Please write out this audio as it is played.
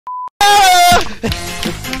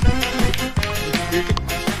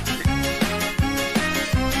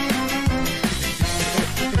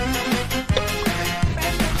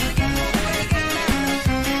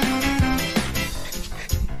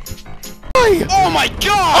Oh my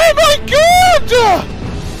god! Oh my god!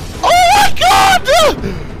 Oh my god!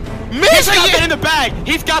 He's got it in the bag!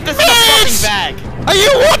 He's got this in the fucking bag! Are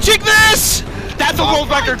you watching this? That's a world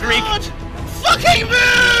record, Greek! Fucking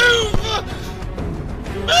move!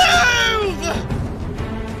 Move!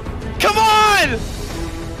 Come on!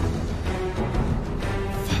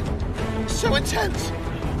 So intense!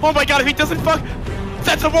 Oh my god, if he doesn't fuck...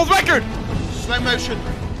 That's a world record! Slow motion.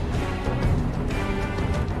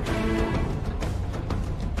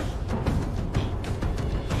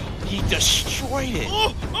 He destroyed it!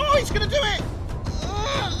 Oh, he's gonna do it!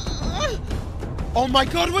 Oh my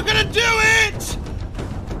god, we're gonna do it!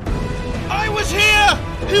 I was here!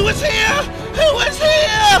 Who was here? Who was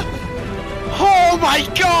here? Oh my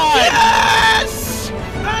god! Yes!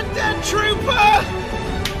 Undead Trooper!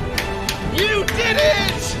 You did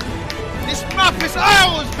it! This map is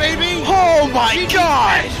ours, baby! Oh my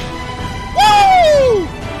god! Woo!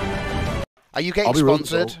 Are you getting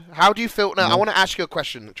sponsored? How do you feel? No, I want to ask you a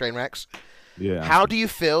question, Trainwrecks. Yeah. How do you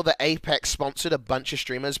feel that Apex sponsored a bunch of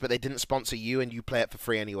streamers, but they didn't sponsor you and you play it for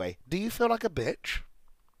free anyway? Do you feel like a bitch?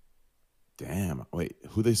 Damn. Wait,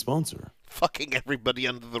 who they sponsor? Fucking everybody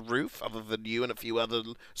under the roof, other than you and a few other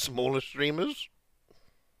smaller streamers.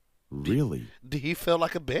 Really? Do you feel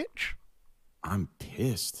like a bitch? I'm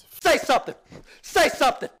pissed. Say something! Say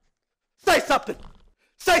something! Say something!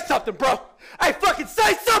 Say something, bro! Hey, fucking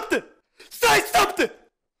say something! Say something!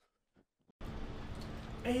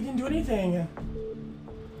 Hey, you didn't do anything.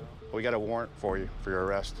 We got a warrant for you for your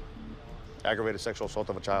arrest. Aggravated sexual assault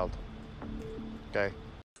of a child. Okay.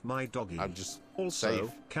 My doggy. I'm just also,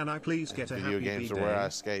 safe. Can I please get a Video happy games are B-Day? where I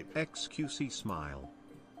escape. XQC smile.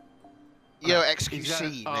 Yo,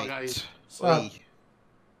 XQC, mate.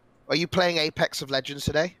 Are you playing Apex of Legends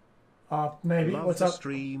today? Maybe. Love What's the up?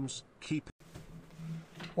 Streams. Keep.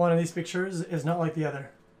 One of these pictures is not like the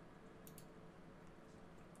other.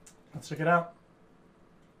 Let's check it out.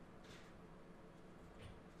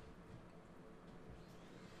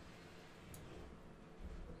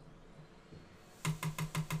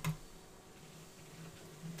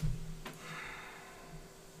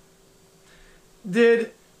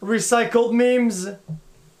 Did recycled memes?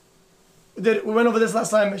 We went over this last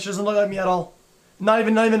time. She doesn't look like me at all. Not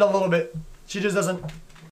even a little bit. She just doesn't.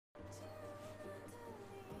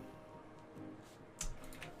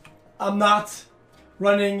 I'm not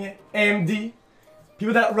running AMD.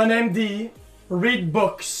 People that run AMD read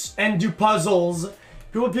books and do puzzles.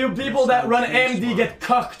 People that run AMD get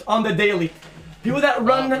cucked on the daily. People that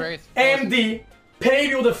run AMD pay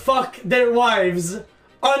people to fuck their wives.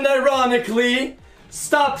 Unironically,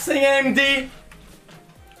 stop saying AMD.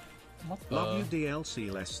 Love you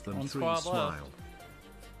DLC less than 3 smile.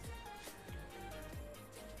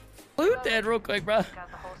 Loot that real quick, bro.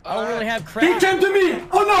 I don't really have crap. He came to me!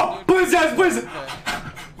 Oh no! Please, guys, please!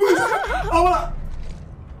 Please! Oh, what?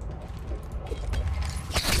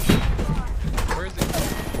 Where is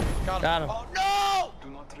it? Got him. Oh no!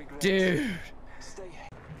 Dude.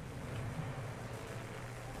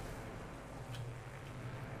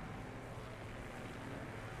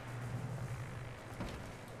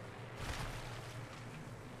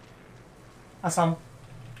 Awesome.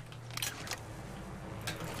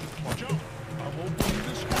 Watch out! I won't believe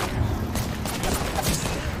this.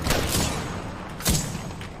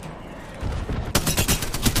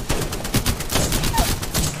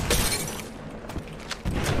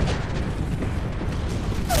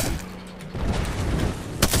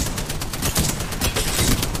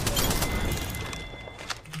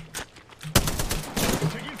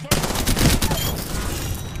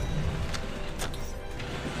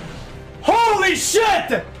 Holy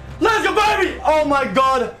shit! Let's go, baby! Oh my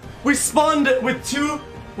god. We spawned with 2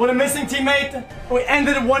 with a missing teammate. We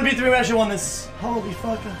ended in 1v3. We actually won this. Holy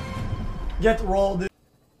fuck. Get rolled, dude.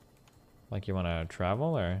 Like you want to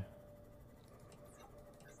travel or?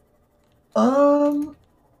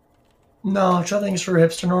 No, traveling is for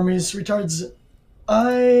hipster normies, retards.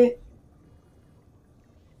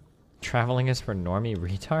 Traveling is for normie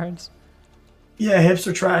retards? Yeah,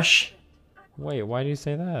 hipster trash. Wait, why do you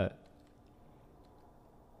say that?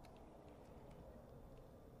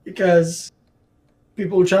 Because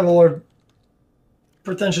people who travel are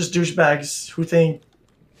pretentious douchebags who think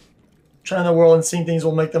trying the world and seeing things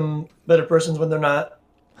will make them better persons when they're not.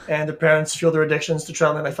 And their parents feel their addictions to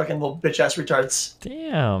traveling like fucking little bitch-ass retards.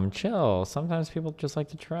 Damn, chill. Sometimes people just like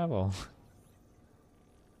to travel.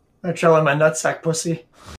 I travel in my nutsack, pussy.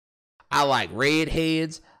 I like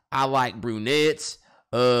redheads. I like brunettes.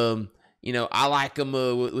 You know, I like them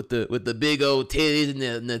with the big old titties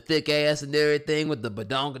and the thick ass and everything with the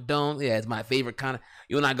badonka-donk. Yeah, it's my favorite kind of.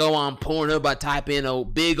 When I go on Pornhub, I type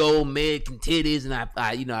in big old American titties, and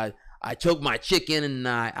I choke my chicken and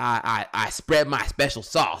I spread my special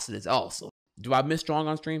sauce, and it's awesome. Do I miss strong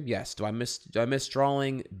on stream? Yes. Do I miss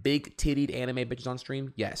drawing big tittied anime bitches on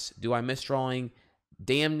stream? Yes. Do I miss drawing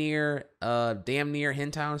damn near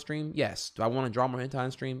hentai on stream? Yes. Do I want to draw more hentai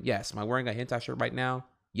on stream? Yes. Am I wearing a hentai shirt right now?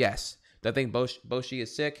 Yes. Do I think Boshi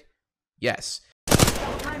is sick? Yes.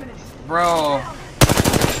 Bro.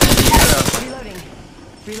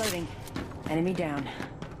 Reloading. Enemy down.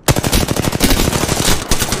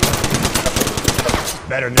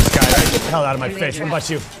 Better than this guy. Right? Get the hell out of my face. What about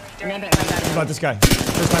you? What about this guy?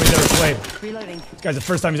 First time he's ever played. Reloading. This guy's the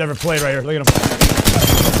first time he's ever played right here. Look at him.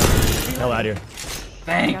 Hell out of here.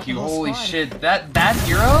 Thank you. Holy shit. That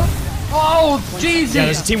hero? Oh, Jesus. Yeah,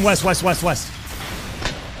 there's a team west. Here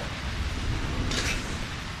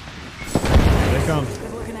they come.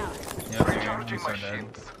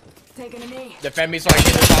 Defend me so I can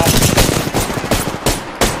get the top.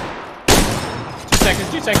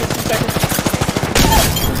 2 seconds.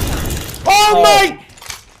 Oh my!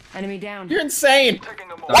 Enemy down. You're insane.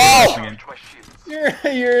 Oh!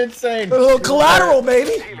 You're insane. A little collateral,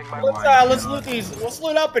 baby. Let's loot these. Let's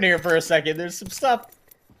loot up in here for a second. There's some stuff.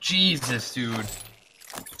 Jesus, dude. A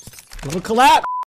little collab.